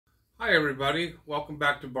Hi everybody, welcome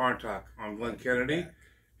back to Barn Talk. I'm Glenn Kennedy,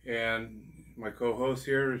 and my co-host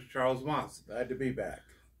here is Charles Mautz. Glad to be back.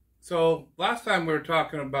 So last time we were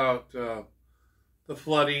talking about the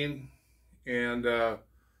flooding and the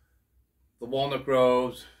walnut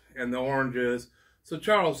groves and the oranges. So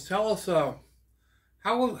Charles, tell us how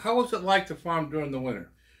was it like to farm during the winter?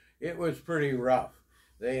 It was pretty rough.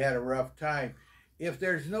 They had a rough time. If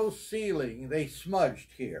there's no ceiling, they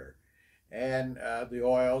smudged here. And the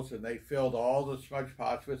oils, and they filled all the smudge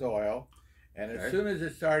pots with oil. And as soon as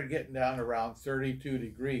it started getting down around 32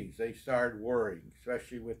 degrees, they started worrying,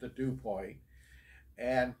 especially with the dew point.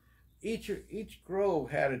 And each grove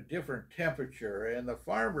had a different temperature, and the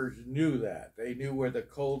farmers knew that. They knew where the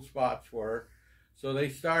cold spots were, so they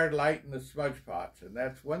started lighting the smudge pots. And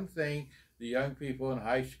that's one thing the young people in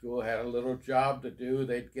high school had a little job to do.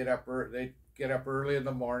 They'd get up early in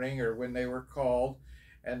the morning or when they were called,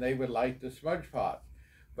 and they would light the smudge pots.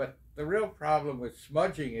 But the real problem with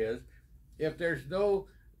smudging is if there's no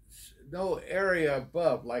area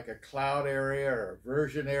above, like a cloud area or a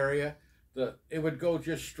version area, it would go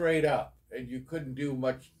just straight up, and you couldn't do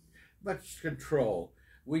much control.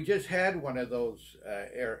 We just had one of those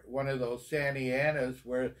Santa Anas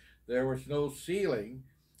where there was no ceiling,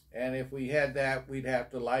 and if we had that, we'd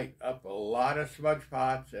have to light up a lot of smudge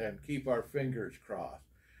pots and keep our fingers crossed.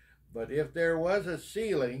 But if there was a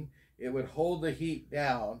ceiling, it would hold the heat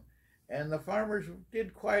down, and the farmers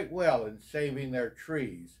did quite well in saving their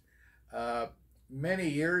trees. Many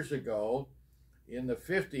years ago, in the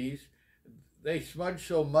 50s, they smudged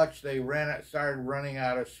so much they started running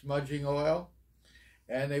out of smudging oil,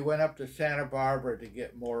 and they went up to Santa Barbara to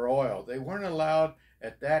get more oil. They weren't allowed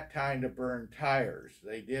at that time to burn tires.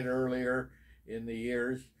 They did earlier in the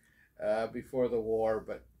years before the war,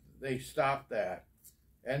 but they stopped that.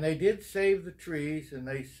 And they did save the trees, and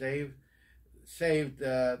they saved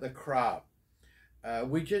the crop.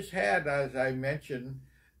 We just had, as I mentioned,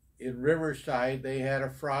 in Riverside, they had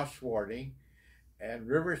a frost warning, and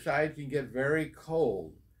Riverside can get very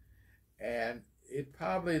cold. And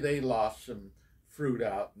they lost some fruit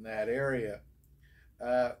out in that area.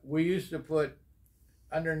 We used to put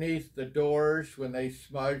underneath the doors when they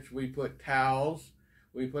smudged, we put towels.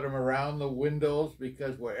 We put them around the windows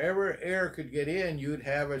because wherever air could get in, you'd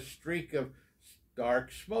have a streak of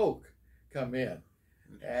dark smoke come in.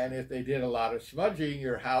 And if they did a lot of smudging,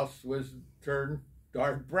 your house was turned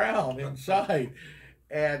dark brown inside.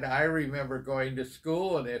 And I remember going to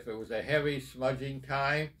school, and if it was a heavy smudging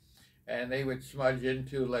time, and they would smudge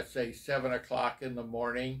into, let's say, 7 o'clock in the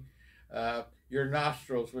morning, your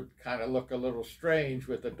nostrils would kind of look a little strange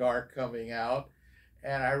with the dark coming out.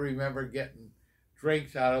 And I remember getting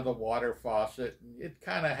drinks out of the water faucet, and it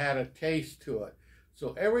kind of had a taste to it.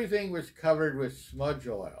 So everything was covered with smudge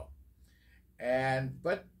oil.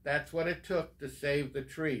 But that's what it took to save the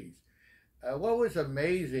trees. What was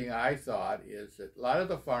amazing, I thought, is that a lot of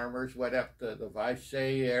the farmers went up to the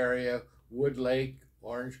Visay area, Wood Lake,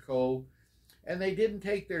 Orange Cove, and they didn't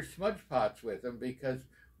take their smudge pots with them because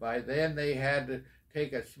by then they had to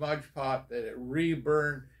take a smudge pot that it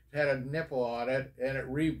reburned, had a nipple on it, and it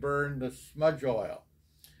reburned the smudge oil,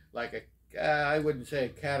 like I wouldn't say a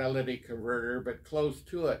catalytic converter, but close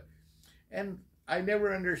to it. And I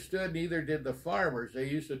never understood, neither did the farmers. They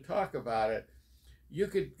used to talk about it. You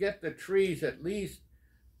could get the trees at least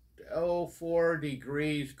 4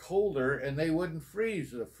 degrees colder, and they wouldn't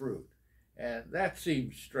freeze the fruit. And that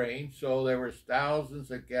seemed strange. So there was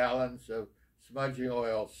thousands of gallons of smudging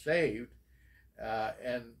oil saved,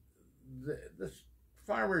 and the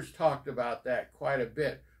farmers talked about that quite a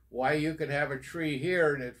bit. Why you could have a tree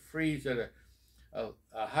here and it freeze at a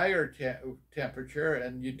higher temperature,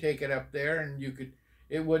 and you take it up there and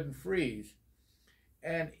it wouldn't freeze.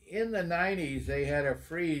 And in the 90s, they had a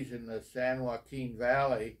freeze in the San Joaquin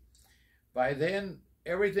Valley. By then,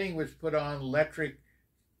 everything was put on electric,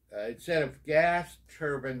 instead of gas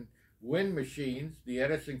turbine wind machines. The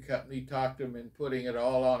Edison company talked them in putting it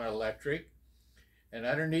all on electric. And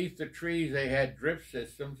underneath the trees, they had drip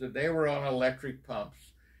systems, and they were on electric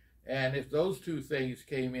pumps. And if those two things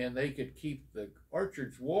came in, they could keep the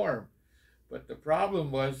orchards warm. But the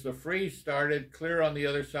problem was the freeze started clear on the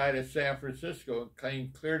other side of San Francisco and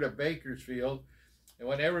came clear to Bakersfield. And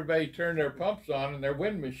when everybody turned their pumps on and their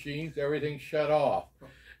wind machines, everything shut off.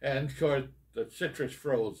 And of course, the citrus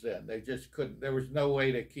froze then. They just couldn't, there was no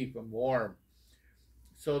way to keep them warm.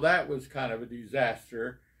 So that was kind of a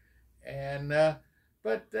disaster. And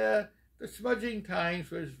But the smudging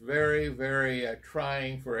times was very, very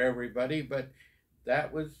trying for everybody, but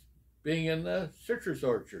that was being in the citrus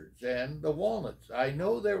orchards and the walnuts. I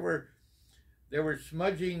know there were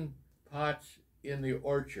smudging pots in the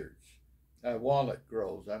orchards, walnut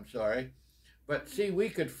groves, I'm sorry. But see, we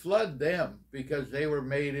could flood them because they were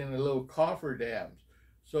made in the little coffer dams.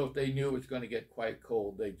 So if they knew it was going to get quite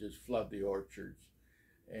cold, they'd just flood the orchards.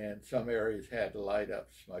 And some areas had to light up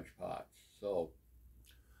smudge pots. So,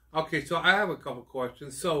 okay, so I have a couple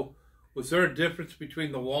questions. So, was there a difference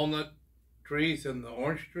between the walnut trees and the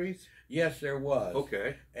orange trees? yes, there was.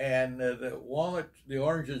 Okay. And the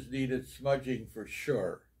oranges needed smudging for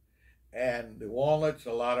sure. And the walnuts,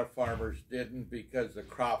 a lot of farmers didn't because the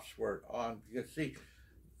crops weren't on. Because see,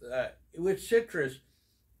 with citrus,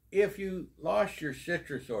 if you lost your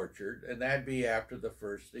citrus orchard, and that'd be after the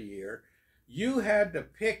first of the year, you had to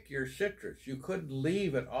pick your citrus. You couldn't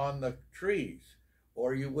leave it on the trees,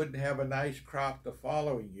 or you wouldn't have a nice crop the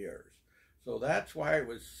following years. So that's why it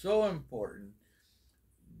was so important,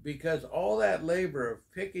 because all that labor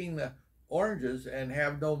of picking the oranges and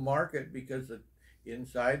have no market because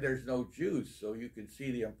inside there's no juice, so you can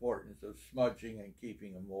see the importance of smudging and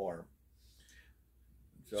keeping them warm.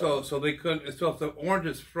 So they couldn't. So if the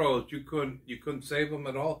oranges froze, you couldn't save them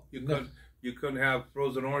at all. You couldn't have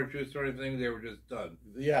frozen orange juice or anything. They were just done.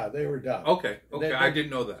 Yeah, they were done. Okay. I didn't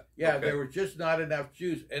know that. Yeah, okay. There was just not enough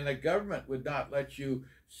juice, and the government would not let you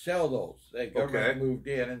sell those. The government moved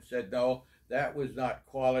in and said no, that was not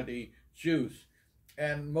quality juice,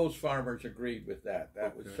 and most farmers agreed with that.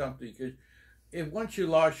 That was something, because if once you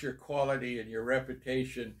lost your quality and your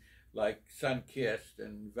reputation, like Sunkist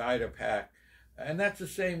and Vitapac, and that's the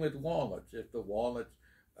same with walnuts. If the walnuts,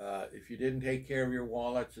 if you didn't take care of your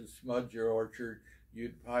walnuts and smudge your orchard,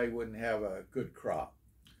 you probably wouldn't have a good crop.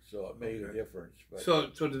 So it made a difference. But so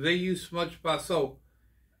did they use smudge pots? So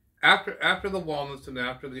after the walnuts and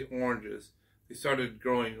after the oranges, they started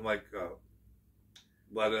growing like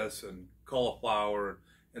lettuce and cauliflower,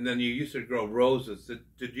 and then you used to grow roses.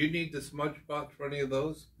 Did you need the smudge pots for any of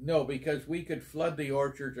those? No, because we could flood the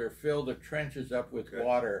orchards or fill the trenches up with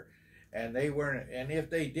water, and they weren't. And if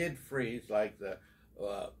they did freeze, like the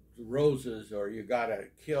roses, or you got a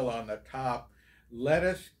kill on the top,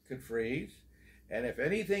 lettuce could freeze, and if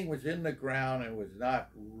anything was in the ground and was not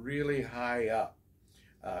really high up,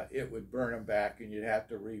 it would burn them back, and you'd have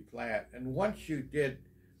to replant. And once you did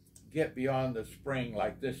get beyond the spring,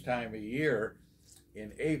 like this time of year,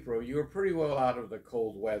 in April, you were pretty well out of the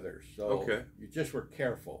cold weather. So you just were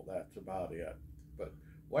careful. That's about it. But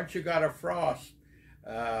once you got a frost,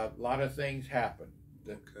 a lot of things happened.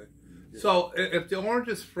 Okay. So if the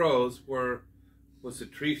oranges froze, was the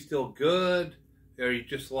tree still good, or you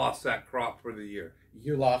just lost that crop for the year?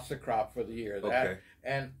 You lost the crop for the year.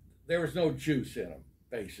 And there was no juice in them,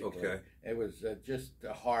 basically. It was just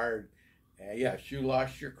hard. Yes, you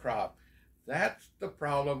lost your crop. That's the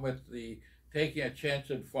problem with taking a chance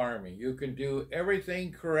in farming. You can do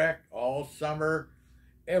everything correct all summer,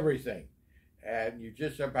 everything, and you're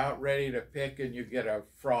just about ready to pick, and you get a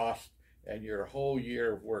frost, and your whole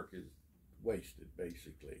year of work is wasted,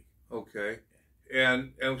 basically. Okay,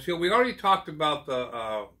 and so we already talked about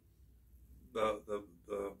the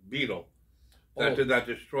beetle that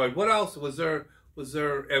destroyed. What else was there?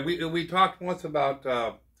 And we talked once about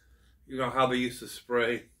how they used to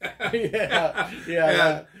spray.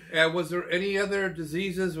 And was there any other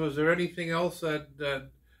diseases? Was there anything else that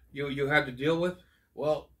you had to deal with?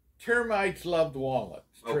 Well, termites loved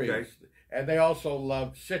walnuts trees, and they also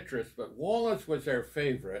loved citrus, but walnuts was their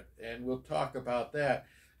favorite, and we'll talk about that.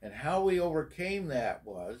 And how we overcame that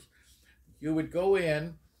was, you would go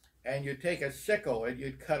in and you'd take a sickle and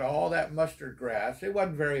you'd cut all that mustard grass. It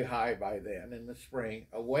wasn't very high by then in the spring,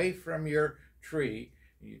 away from your tree.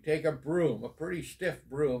 You take a broom, a pretty stiff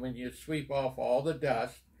broom, and you'd sweep off all the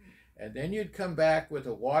dust, and then you'd come back with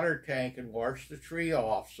a water tank and wash the tree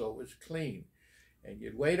off so it was clean. And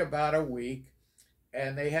you'd wait about a week,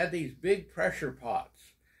 and they had these big pressure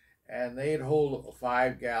pots, and they'd hold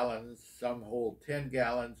 5 gallons, some hold 10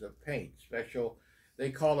 gallons of paint, special,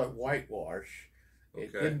 they call it whitewash.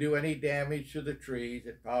 It didn't do any damage to the trees.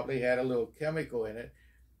 It probably had a little chemical in it,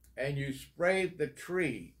 and you sprayed the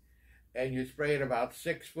tree, and you spray it about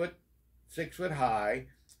 6 foot high,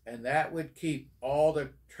 and that would keep all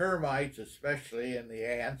the termites, especially, and the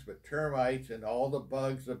ants, but termites and all the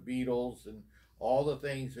bugs, the beetles, and all the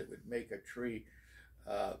things that would make a tree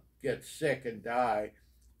get sick and die.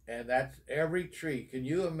 And that's every tree. Can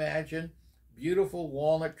you imagine beautiful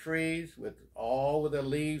walnut trees with the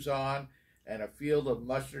leaves on, and a field of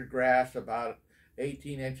mustard grass about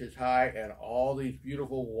 18 inches high, and all these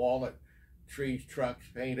beautiful walnut trees trunks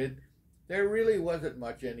painted? There really wasn't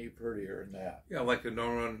much any prettier than that. Yeah, like the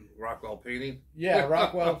Norman Rockwell painting. Yeah,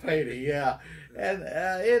 Rockwell painting, yeah. And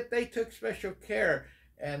they took special care.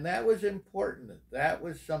 And that was important. That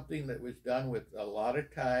was something that was done with a lot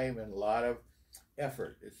of time and a lot of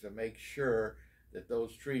effort, is to make sure that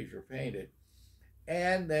those trees were painted.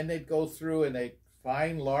 And then they'd go through and they'd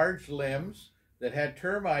find large limbs that had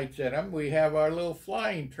termites in them. We have our little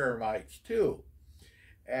flying termites too.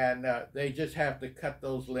 And they just have to cut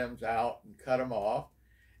those limbs out and cut them off.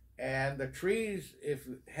 And the trees, if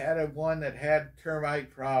it had a one that had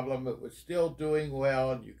termite problem, it was still doing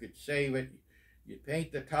well and you could save it, you'd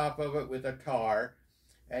paint the top of it with a tar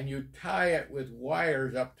and you'd tie it with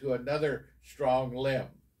wires up to another strong limb.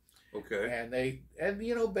 Okay. And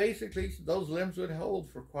you know, basically those limbs would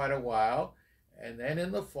hold for quite a while. And then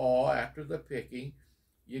in the fall, after the picking,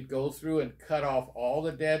 you'd go through and cut off all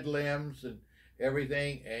the dead limbs and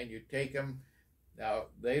everything, and you'd take them. Now,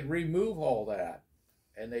 they'd remove all that,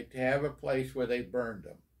 and they'd have a place where they burned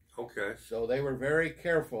them. Okay. So they were very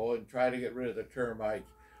careful and try to get rid of the termites.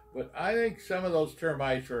 But I think some of those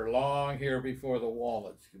termites were long here before the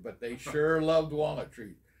walnuts, but they sure loved walnut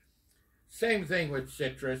trees. Same thing with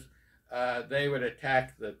citrus. They would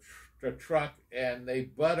attack the trunk, and they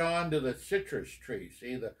bud onto the citrus tree.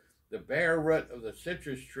 See, the bare root of the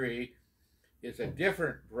citrus tree is a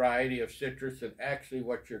different variety of citrus than actually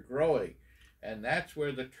what you're growing. And that's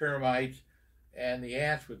where the termites and the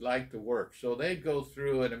ants would like to work. So they'd go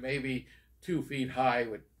through and maybe 2 feet high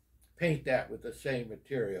would paint that with the same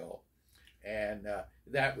material. And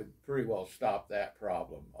that would pretty well stop that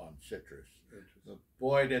problem on citrus.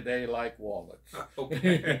 Boy, did they like walnuts.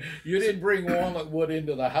 Okay. You didn't bring walnut wood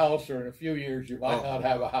into the house, or in a few years you might not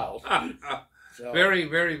have a house. So, very,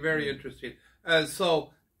 very, very interesting.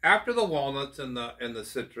 So after the walnuts and the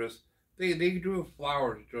citrus, they grew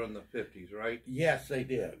flowers during the 50s, right? Yes, they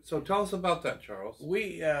did. So tell us about that, Charles.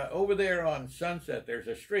 We over there on Sunset, there's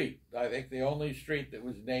a street. I think the only street that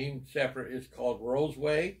was named separate is called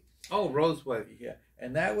Roseway. Oh, Roseway. Yeah,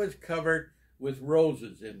 and that was covered with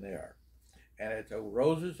roses in there. And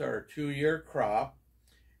roses are a 2-year crop,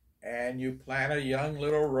 and you plant a young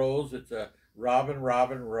little rose. It's a robin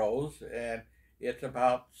rose, and it's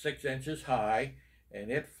about 6 inches high,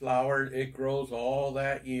 and it flowers. It grows all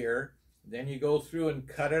that year. Then you go through and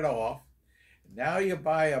cut it off. Now you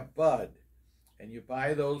buy a bud, and you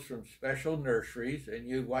buy those from special nurseries, and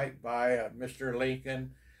you might buy a Mr.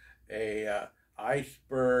 Lincoln, a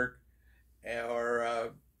iceberg,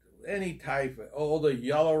 or any type. The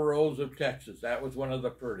yellow rose of Texas. That was one of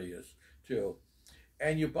the prettiest too.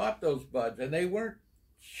 And you bought those buds, and they weren't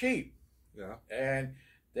cheap. Yeah. And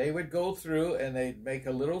they would go through and they'd make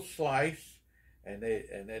a little slice, and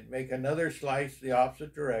they'd make another slice the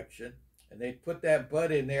opposite direction, and they'd put that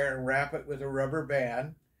bud in there and wrap it with a rubber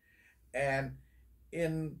band. And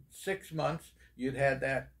in 6 months, you'd had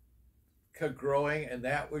that growing, and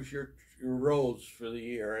that was your rose for the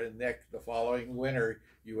year. And the following winter,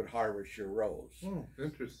 you would harvest your rose. Oh,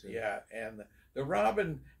 interesting. Yeah, and the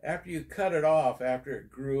robin, after you cut it off, after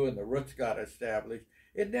it grew and the roots got established,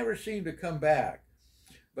 it never seemed to come back.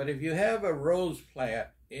 But if you have a rose plant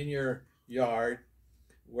in your yard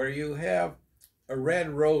where you have a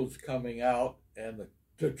red rose coming out and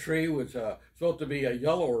the tree was supposed to be a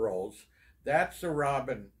yellow rose, that's the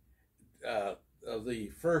robin of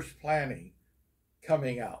the first planting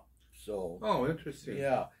coming out. So. Oh, interesting.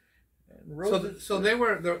 Yeah. And roses, so they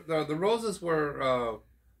were the roses were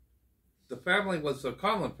the family was the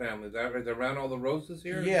Conlon family. That right? They ran all the roses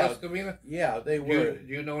here in West Covina? Yeah, they were.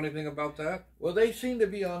 Do you know anything about that? Well, they seem to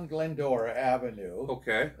be on Glendora Avenue.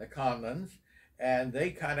 Okay. The Conlons, and they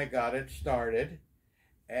kind of got it started,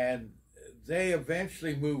 and they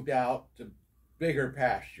eventually moved out to bigger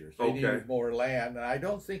pastures. They needed more land, and I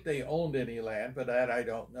don't think they owned any land, but that I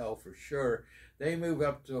don't know for sure. They moved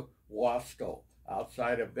up to Wasco,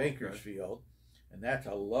 outside of Bakersfield, and that's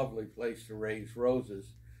a lovely place to raise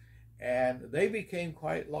roses. And they became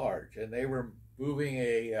quite large, and they were moving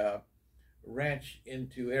a ranch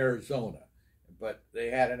into Arizona, but they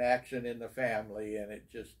had an accident in the family, and it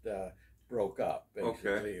just broke up.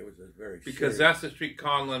 Basically, it was a very because that's the street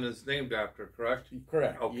Conlon is named after, correct?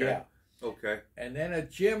 Correct. Okay. Yeah. Okay. And then a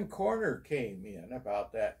Jim Corner came in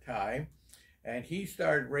about that time, and he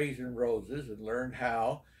started raising roses and learned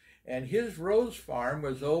how. And his rose farm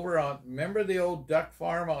was over on, remember the old duck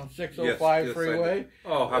farm on 605 yes, freeway?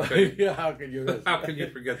 Oh, how could yeah, how could you miss how can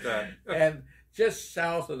you forget that? And just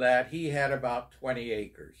south of that, he had about 20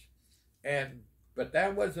 acres. But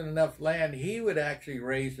that wasn't enough land. He would actually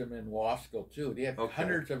raise them in Wasco, too. He had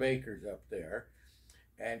hundreds of acres up there.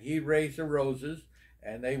 And he'd raise the roses,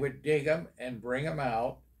 and they would dig them and bring them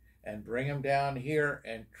out. and bring them down here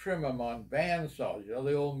and trim them on band saws. You know,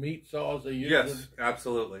 the old meat saws they use? Yes,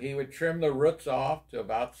 absolutely. He would trim the roots off to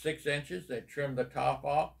about 6 inches. They'd trim the top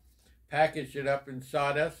off, packaged it up in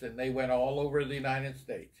sawdust, and they went all over the United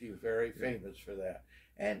States. He was very famous for that.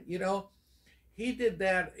 And, you know, he did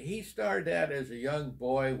that. He started that as a young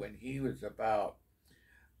boy when he was about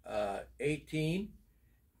 18.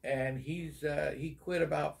 And he quit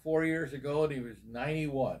about 4 years ago, and he was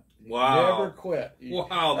 91. Wow! He never quit.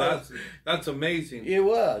 Wow, that's amazing. It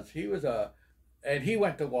was. And he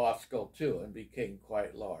went to law school too, and became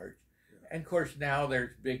quite large. Yeah. And of course now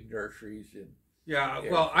there's big nurseries and. Yeah,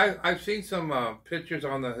 well, I've seen some pictures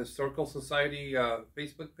on the Historical Society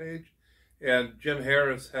Facebook page, and Jim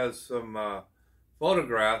Harris has some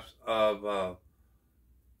photographs of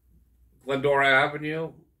Glendora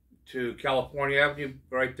Avenue to California Avenue,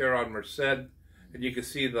 right there on Merced, and you can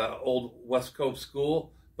see the old West Cove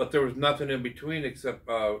School, but there was nothing in between except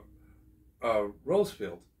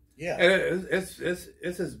Rosefield. Yeah, and it's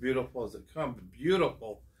as beautiful as it comes.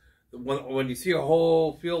 Beautiful. When you see a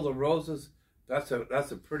whole field of roses, that's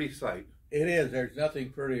a pretty sight. It is. There's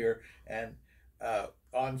nothing prettier. And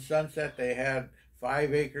on Sunset, they had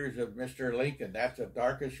 5 acres of Mr. Lincoln. That's the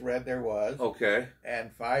darkest red there was. Okay.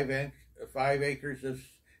 And 5 acres of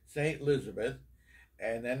St. Elizabeth,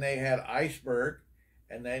 and then they had Iceberg,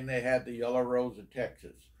 and then they had the Yellow Rose of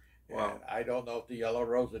Texas. Wow. And I don't know if the Yellow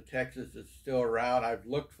Rose of Texas is still around. I've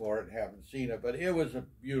looked for it and haven't seen it, but it was a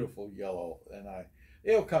beautiful yellow, and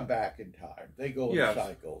it'll come back in time. They go in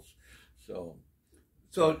cycles. So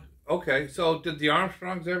okay. So did the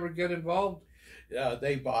Armstrongs ever get involved?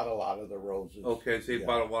 They bought a lot of the roses. Okay, so they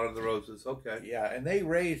bought a lot of the roses. Okay. Yeah, and they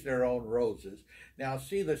raised their own roses. Now,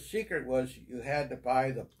 see, the secret was you had to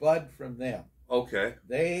buy the bud from them. Okay.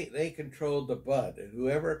 They controlled the bud, and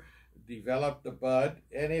whoever developed the bud,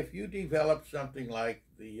 and if you developed something like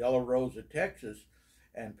the Yellow Rose of Texas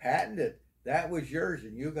and patented it, that was yours,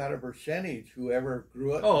 and you got a percentage. Whoever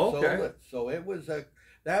grew it and sold it. So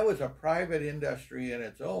that was a private industry in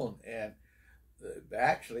its own, and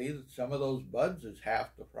actually, some of those buds is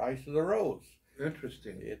half the price of the rose.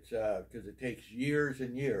 Interesting. It's because it takes years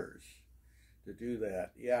and years to do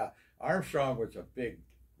that. Yeah, Armstrong was a big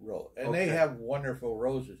rose, and they have wonderful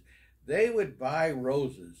roses. They would buy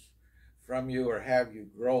roses from you or have you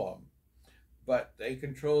grow them, but they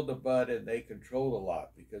controlled the bud and they controlled a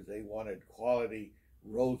lot because they wanted quality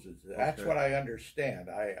roses. That's what I understand.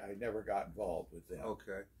 I never got involved with them.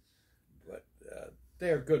 Okay. But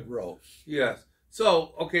they're good roses. Yes.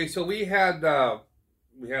 So so we had the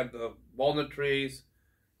walnut trees,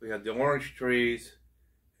 we had the orange trees,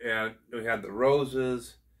 and we had the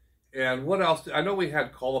roses, and what else? I know we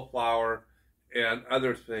had cauliflower and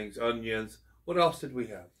other things, onions. What else did we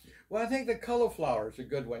have? Well, I think the cauliflower is a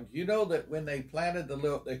good one. You know that when they planted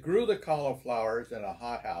they grew the cauliflowers in a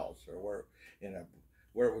hothouse or where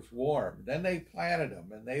it was warm. Then they planted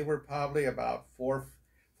them, and they were probably about 4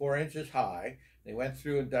 inches high. They went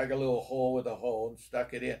through and dug a little hole with a hoe and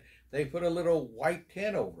stuck it in. They put a little white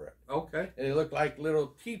tin over it. Okay. And they looked like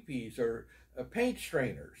little teepees or paint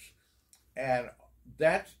strainers. And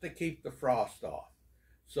that's to keep the frost off.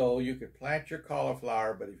 So you could plant your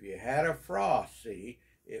cauliflower, but if you had a frost, see,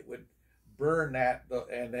 it would burn that,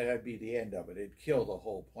 and that'd be the end of it. It'd kill the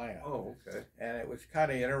whole plant. Oh, okay. And it was kind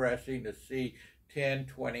of interesting to see 10,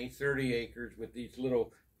 20, 30 acres with these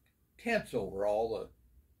little tents over all the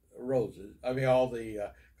roses. all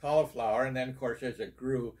the cauliflower, and then of course as it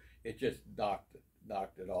grew, it just knocked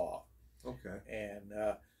it off. Okay. And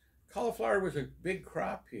cauliflower was a big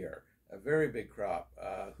crop here, a very big crop.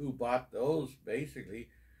 Who bought those basically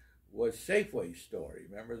was Safeway store.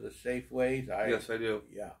 Remember the Safeways? Yes, I do.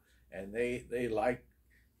 Yeah, and they liked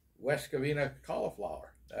West Covina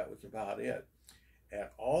cauliflower. That was about it. And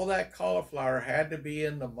all that cauliflower had to be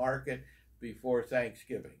in the market before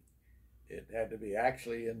Thanksgiving. It had to be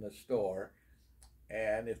actually in the store.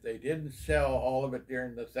 And if they didn't sell all of it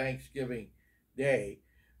during the Thanksgiving day,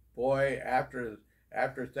 boy, after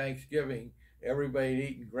Thanksgiving, everybody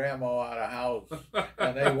eating grandma out of house,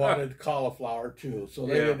 and they wanted cauliflower too, so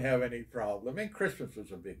they didn't have any problem. And Christmas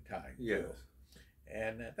was a big time too.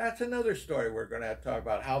 And that's another story we're going to have to talk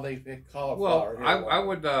about, how they pick cauliflower.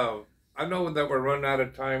 Well, I know that we're running out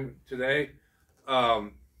of time today,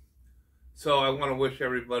 so I want to wish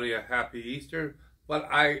everybody a happy Easter. But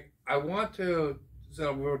I want to.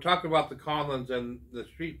 So we were talking about the Conlins and the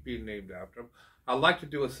street being named after them. I'd like to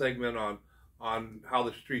do a segment on how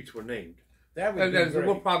the streets were named. That would be great.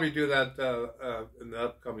 We'll probably do that in the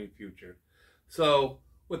upcoming future. So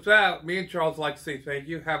with that, me and Charles like to say thank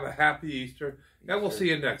you. Have a happy Easter, and we'll see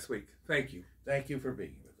you next week. Thank you. Thank you for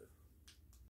being here.